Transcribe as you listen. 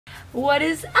What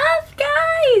is up,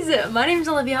 guys? My name is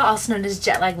Olivia, also known as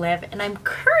Jetlag Liv, and I'm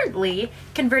currently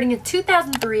converting a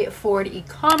 2003 Ford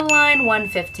Econoline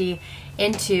 150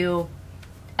 into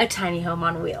a tiny home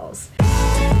on wheels.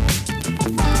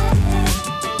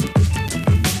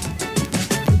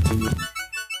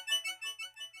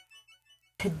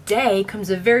 Today comes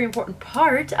a very important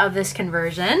part of this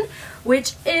conversion,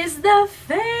 which is the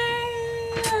fan.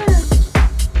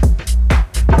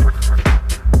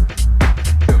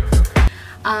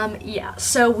 Yeah,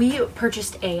 so we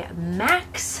purchased a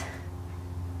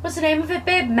what's the name of it,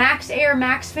 babe?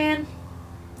 MaxxFan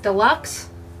Deluxe?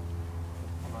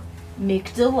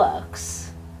 It's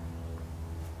Deluxe.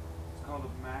 called a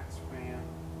MaxxFan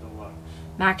Deluxe.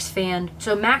 MaxxFan,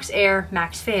 so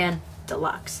MaxxFan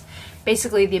Deluxe.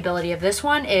 Basically, the ability of this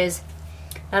one is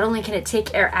not only can it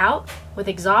take air out with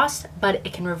exhaust, but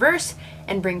it can reverse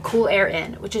and bring cool air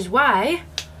in, which is why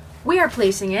we are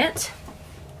placing it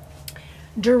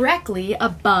directly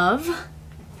above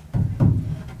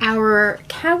our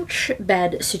couch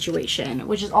bed situation,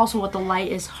 which is also what the light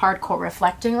is hardcore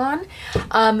reflecting on.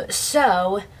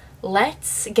 So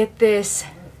let's get this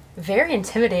very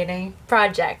intimidating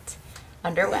project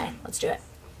underway. Let's do it.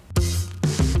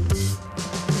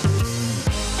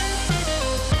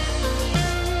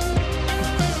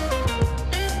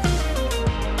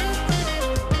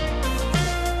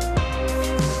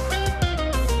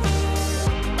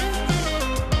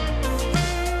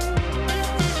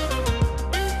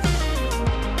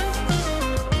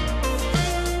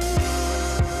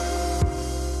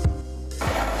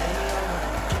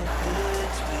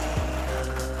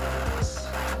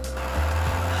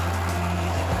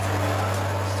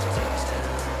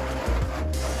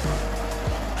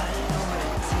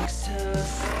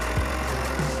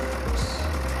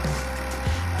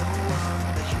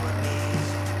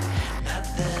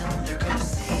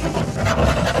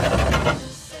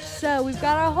 So we've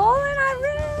got a hole in our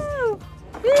roof.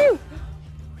 Woo!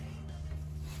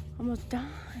 Almost died.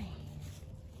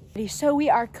 So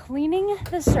we are cleaning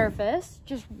the surface,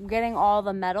 just getting all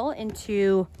the metal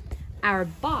into our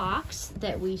box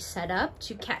that we set up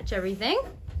to catch everything.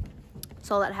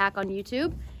 Saw that hack on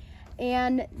YouTube.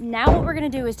 And now what we're gonna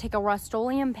do is take a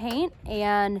Rust-Oleum paint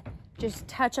and just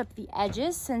touch up the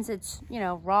edges since it's, you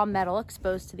know, raw metal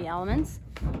exposed to the elements.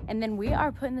 And then we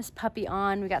are putting this puppy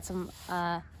on. We got some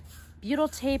butyl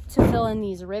tape to fill in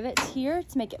these rivets here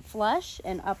to make it flush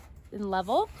and up and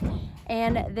level.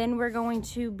 And then we're going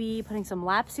to be putting some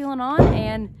lap sealant on,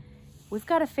 and we've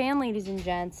got a fan, ladies and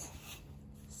gents.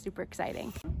 Super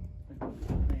exciting.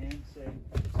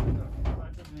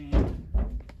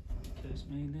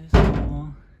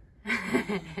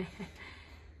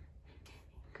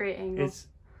 Great angle. It's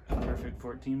a perfect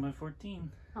 14 by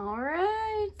 14. All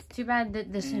right. Too bad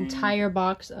that this entire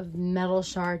box of metal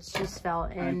shards just fell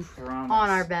in on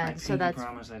our bed. So that's. I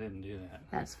promise I didn't do that.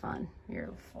 That's fun. You're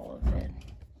full of it.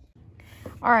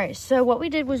 All right. So what we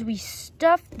did was we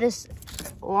stuffed this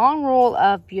long roll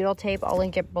of butyl tape. I'll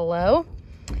link it below.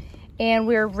 And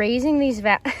we're raising these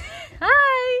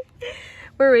Hi.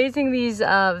 We're raising these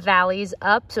valleys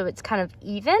up so it's kind of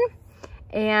even.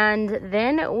 And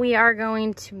then we are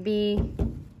going to be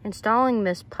installing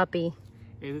this puppy.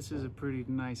 Hey, this is a pretty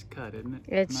nice cut, isn't it?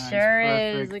 It nice, sure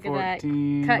is. Look at that.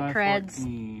 Cut creds.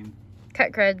 14.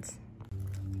 Cut creds.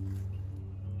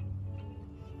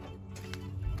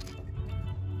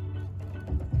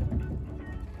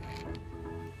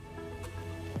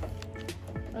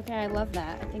 Okay, I love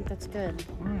that. I think that's good.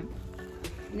 All right.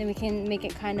 And then we can make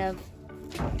it kind of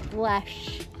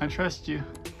flesh. I trust you.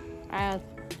 Yeah.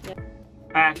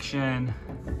 Action.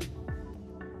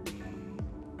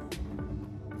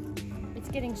 It's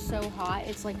getting so hot,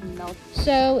 it's like melt.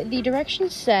 So the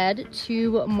directions said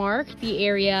to mark the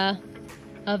area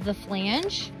of the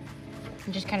flange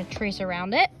and just kind of trace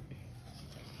around it.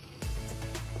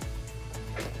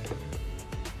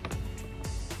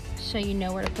 So you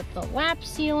know where to put the lap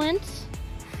sealant,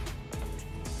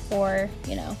 or,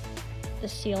 you know, the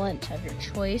sealant of your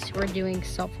choice. We're doing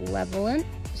self-leveling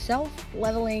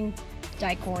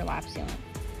Dicor lap sealant.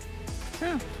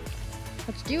 So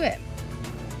let's do it.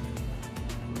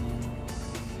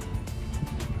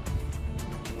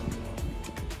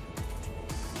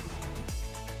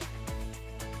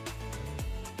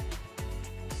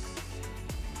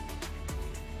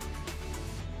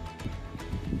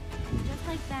 Just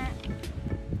like that,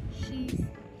 she's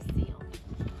sealed.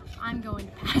 I'm going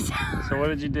to pass out. So what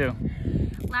did you do?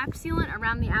 Lap sealant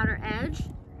around the outer edge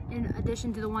in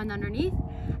addition to the one underneath,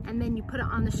 and then you put it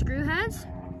on the screw heads.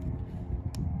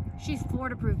 She's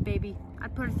Florida proof, baby.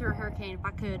 I'd put her through a hurricane if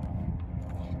I could.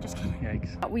 Just kidding.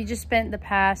 Yikes. We just spent the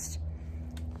past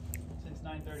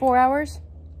 9:30. 4 hours?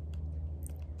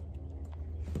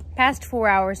 Past 4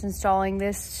 hours installing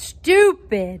this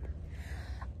stupid,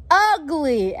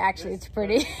 ugly, actually it's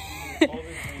pretty.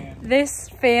 This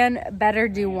fan better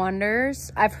do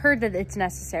wonders. I've heard that it's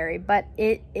necessary, but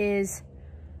it is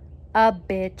a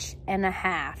bitch and a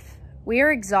half. We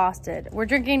are exhausted. We're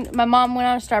drinking, my mom went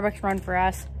on a Starbucks run for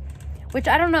us, which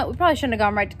I don't know, we probably shouldn't have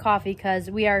gone right to coffee because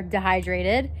we are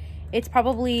dehydrated. It's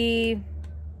probably,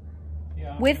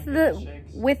 with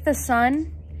the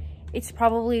sun, it's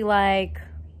probably like,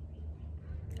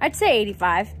 I'd say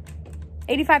 85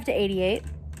 to 88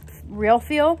 real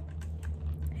feel,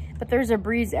 but there's a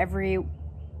breeze every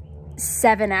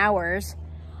 7 hours.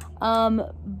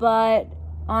 But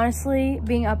honestly,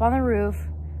 being up on the roof,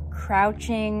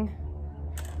 crouching,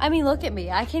 I mean, look at me.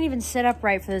 I can't even sit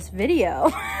upright for this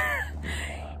video.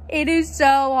 It is so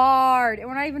hard, and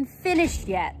we're not even finished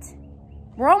yet.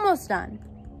 We're almost done.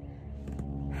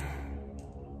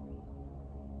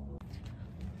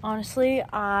 Honestly,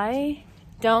 I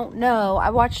don't know. I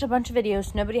watched a bunch of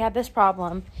videos. Nobody had this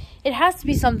problem. It has to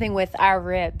be something with our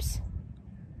ribs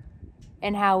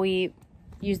and how we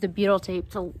use the butyl tape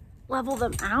to level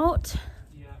them out.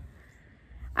 Yeah.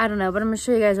 I don't know, but I'm gonna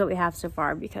show you guys what we have so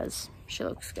far because she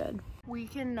looks good. We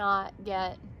cannot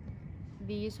get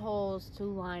these holes to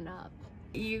line up.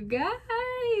 You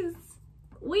guys,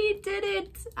 we did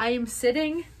it. I am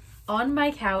sitting on my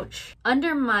couch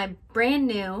under my brand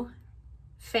new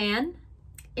fan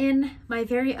in my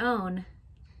very own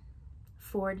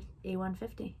Ford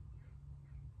E-150.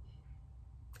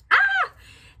 Ah!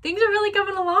 Things are really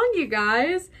coming along, you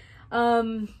guys.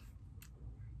 But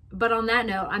on that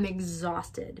note, I'm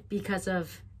exhausted because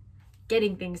of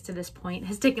getting things to this point. It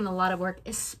has taken a lot of work.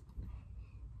 This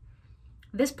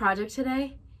project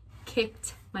today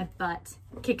kicked my butt.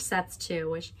 Kicked Seth's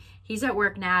too, which he's at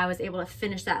work now. I was able to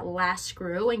finish that last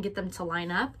screw and get them to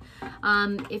line up.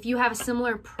 If you have a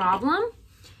similar problem,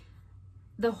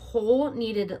 the hole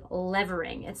needed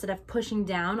levering instead of pushing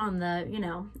down on the, you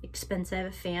know,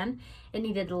 expensive fan. It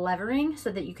needed levering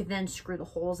so that you could then screw the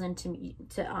holes in to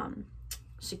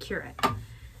secure it.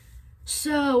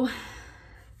 So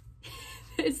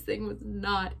this thing was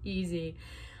not easy.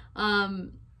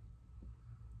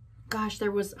 Gosh,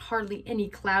 there was hardly any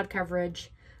cloud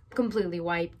coverage. Completely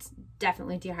wiped,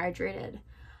 definitely dehydrated.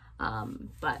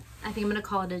 But I think I'm gonna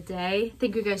call it a day.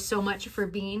 Thank you guys so much for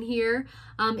being here.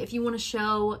 If you want to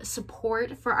show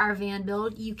support for our van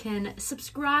build, you can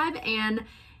subscribe and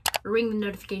ring the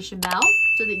notification bell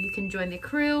so that you can join the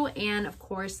crew, and of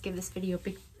course give this video a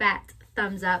big fat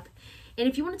thumbs up. And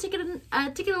if you want to take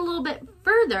it a little bit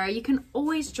further, you can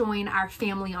always join our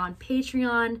family on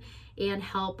Patreon and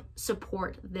help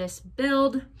support this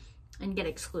build and get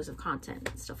exclusive content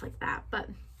and stuff like that. But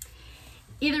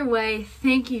either way,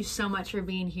 thank you so much for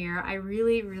being here. I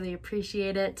really, really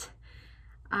appreciate it.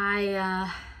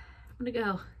 I'm gonna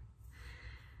go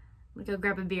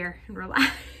grab a beer and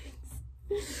relax.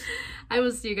 I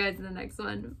will see you guys in the next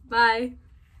one. Bye.